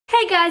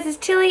guys, it's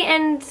Tilly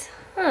and...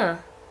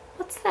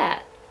 what's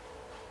that?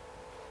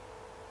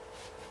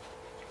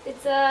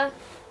 It's a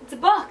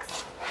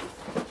box.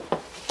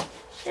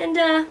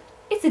 And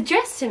it's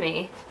addressed to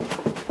me.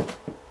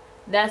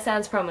 That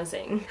sounds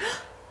promising.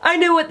 I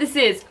know what this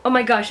is. Oh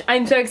my gosh,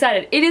 I'm so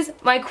excited. It is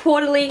my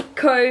quarterly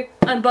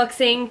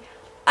unboxing.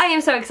 I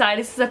am so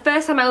excited. This is the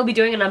first time I will be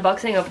doing an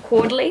unboxing of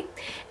quarterly,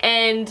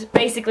 and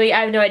basically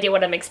I have no idea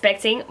what I'm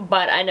expecting,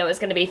 but I know it's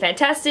going to be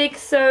fantastic.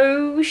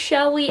 So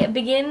shall we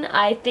begin?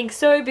 I think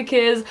so,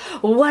 because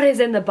what is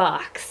in the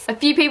box? A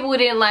few people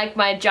didn't like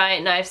my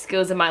giant knife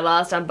skills in my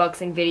last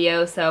unboxing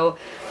video, so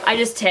I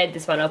just teared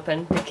this one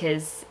open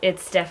because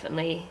it's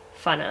definitely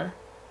funner.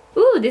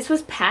 Ooh, this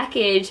was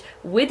packaged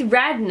with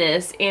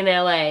Radness in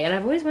LA, and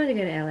I've always wanted to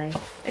go to LA.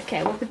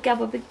 Okay, what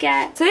we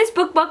got? So this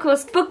book box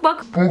was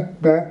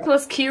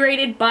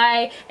curated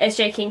by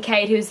S.J.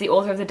 Kincaid, who's the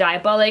author of The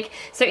Diabolic.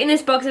 So in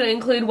this box it will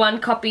include one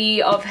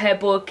copy of her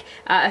book,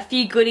 a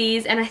few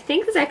goodies, and I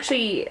think there's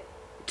actually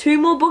 2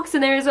 more books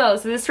in there as well.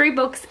 So there's 3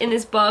 books in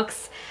this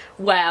box.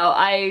 Wow,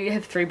 I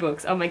have 3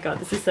 books. Oh my god,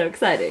 this is so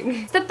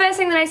exciting. So the first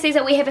thing that I see is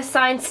that we have a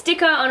signed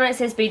sticker on it. It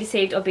says, "Be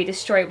deceived or be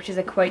destroyed," which is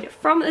a quote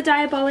from The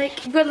Diabolic.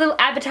 We've got a little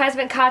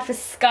advertisement card for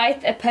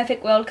Scythe. A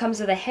perfect world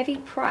comes with a heavy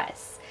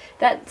price.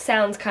 That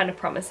sounds kind of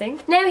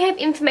promising. Now we have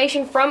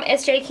information from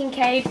S.J.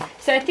 Kincaid.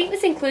 So I think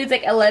this includes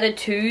like a letter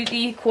to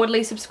the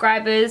quarterly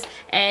subscribers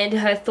and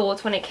her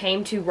thoughts when it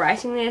came to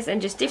writing this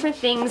and just different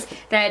things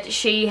that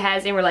she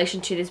has in relation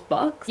to this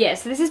box. Yeah,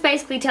 so this is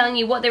basically telling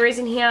you what there is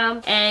in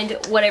here and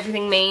what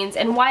everything means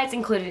and why it's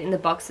included in the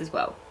box as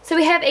well. So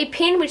we have a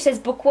pin which says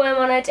bookworm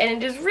on it, and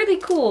it is really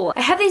cool.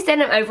 I have these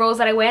denim overalls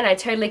that I wear and I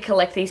totally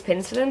collect these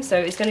pins for them, so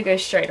it's going to go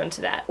straight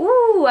onto that.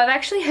 Ooh, I've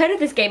actually heard of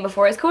this game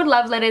before. It's called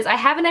Love Letters. I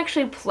haven't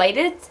actually played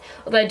it,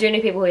 although I do know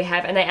people who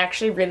have, and they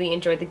actually really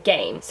enjoy the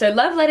game. So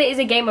Love Letter is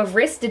a game of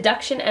risk,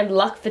 deduction, and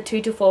luck for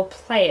 2 to 4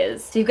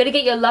 players. So you've got to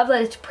get your love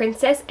letter to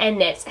Princess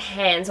Annette's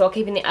hands while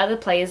keeping the other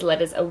players'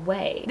 letters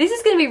away. This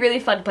is going to be really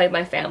fun to play with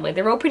my family.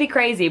 They're all pretty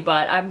crazy,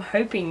 but I'm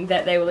hoping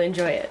that they will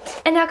enjoy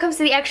it. And now comes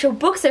to the actual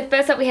book. So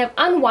first up we have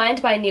Unwind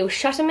by Neil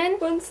Shutterman.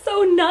 This one's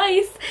so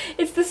nice.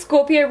 It's The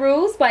Scorpio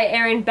Rules by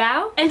Erin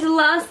Bow. And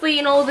lastly,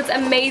 in all of its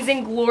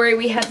amazing glory,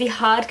 we have the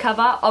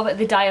hardcover of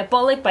The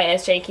Diabolic by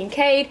S.J.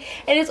 Kincaid.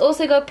 And it's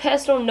also got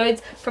personal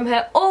notes from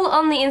her all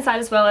on the inside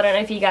as well. I don't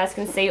know if you guys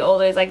can see all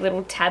those like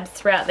little tabs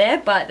throughout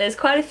there, but there's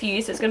quite a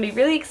few, so it's going to be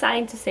really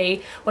exciting to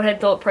see what her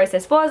thought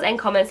process was and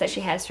comments that she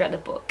has throughout the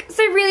book.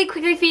 So really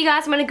quickly for you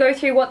guys, I'm going to go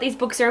through what these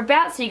books are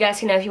about so you guys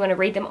can know if you want to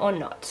read them or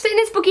not. So in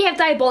this book you have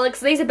Diabolic.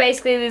 So these are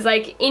basically these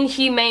like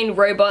inhumane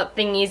robot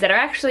thingies that are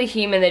actually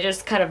human. They're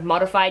just kind of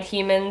modified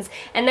humans,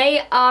 and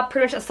they are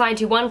pretty much assigned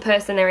to one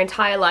person their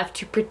entire life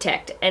to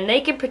protect, and they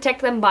can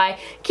protect them by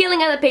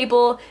killing other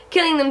people,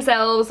 killing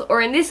themselves,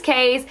 or in this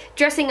case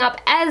dressing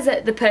up as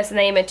the person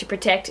they are meant to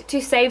protect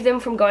to save them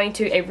from going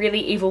to a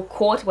really evil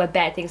court where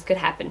bad things could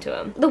happen to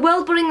them. The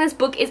world building in this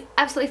book is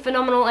absolutely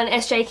phenomenal, and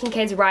S.J.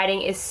 Kincaid's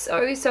writing is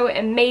so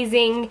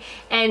amazing,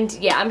 and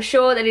yeah, I'm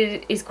sure that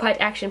it is quite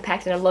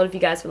action-packed and a lot of you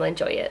guys will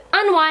enjoy it.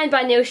 Unwind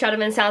by Neil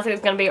Shutterman sounds like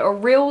it's going to be a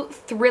real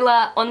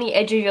thriller on the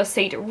edge of your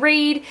seat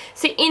read.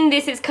 So in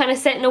this, it's kind of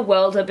set in a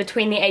world where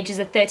between the ages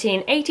of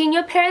 13 and 18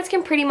 your parents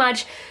can pretty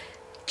much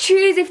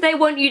choose if they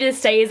want you to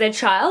stay as their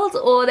child,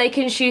 or they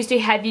can choose to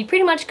have you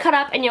pretty much cut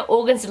up and your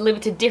organs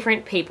delivered to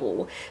different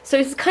people. So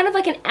it's kind of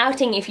like an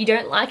outing. If you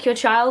don't like your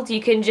child,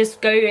 you can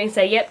just go and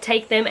say yep,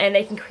 take them, and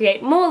they can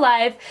create more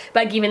life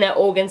by giving their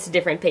organs to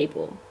different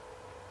people.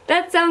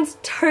 That sounds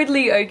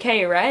totally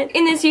okay, right?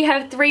 In this you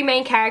have 3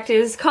 main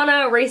characters,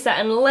 Connor, Risa,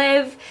 and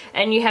Lev,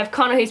 and you have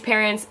Connor whose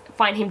parents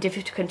find him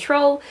difficult to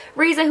control,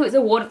 Risa who is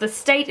a ward of the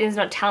state and is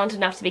not talented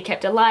enough to be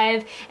kept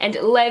alive, and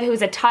Lev who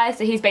is a tire,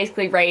 so he's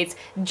basically raised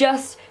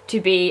just to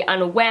be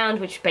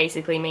unwound, which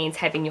basically means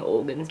having your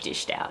organs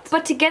dished out.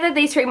 But together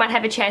these 3 might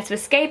have a chance to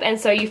escape, and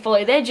so you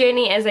follow their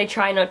journey as they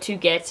try not to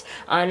get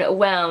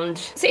unwound.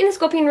 So in The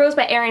Scorpion Rules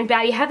by Erin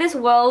Bow, you have this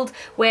world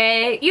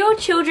where your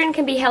children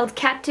can be held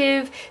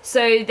captive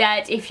so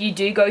that if you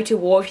do go to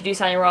war, if you do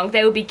something wrong,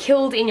 they will be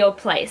killed in your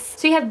place.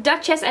 So you have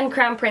Duchess and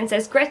Crown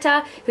Princess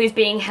Greta, who's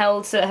being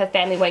held so that her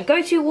family won't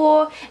go to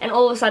war, and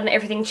all of a sudden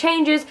everything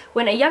changes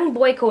when a young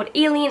boy called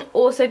Elian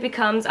also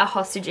becomes a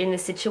hostage in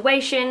this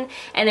situation,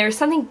 and there is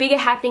something bigger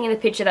happening in the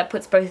picture that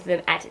puts both of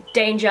them at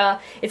danger.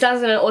 It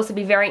sounds going to also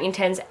be very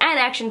intense and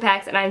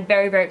action-packed, and I'm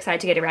very excited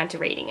to get around to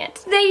reading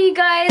it. There you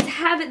guys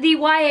have the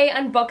YA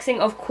unboxing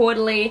of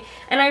Quarterly,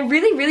 and I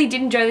really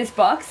did enjoy this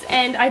box,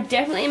 and I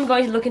definitely am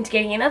going to look into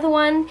getting another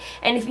one.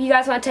 And if you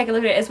guys want to take a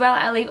look at it as well,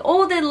 I'll leave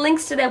all the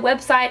links to their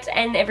website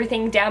and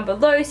everything down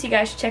below, so you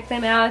guys should check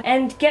them out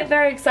and get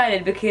very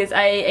excited because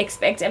I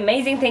expect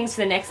amazing things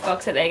for the next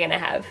box that they're going to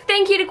have.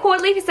 Thank you to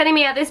Quarterly for sending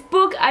me out this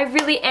book. I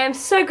really am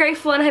so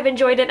grateful and have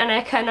enjoyed it, and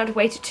I cannot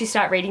wait to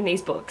start reading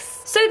these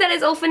books. So that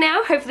is all for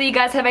now. Hopefully you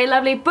guys have a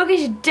lovely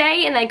bookish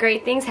day and that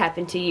great things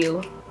happen to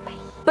you.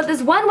 But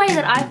there's one way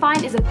that I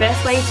find is the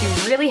best way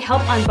to really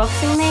help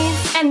unboxing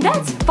these, and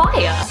that's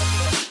fire!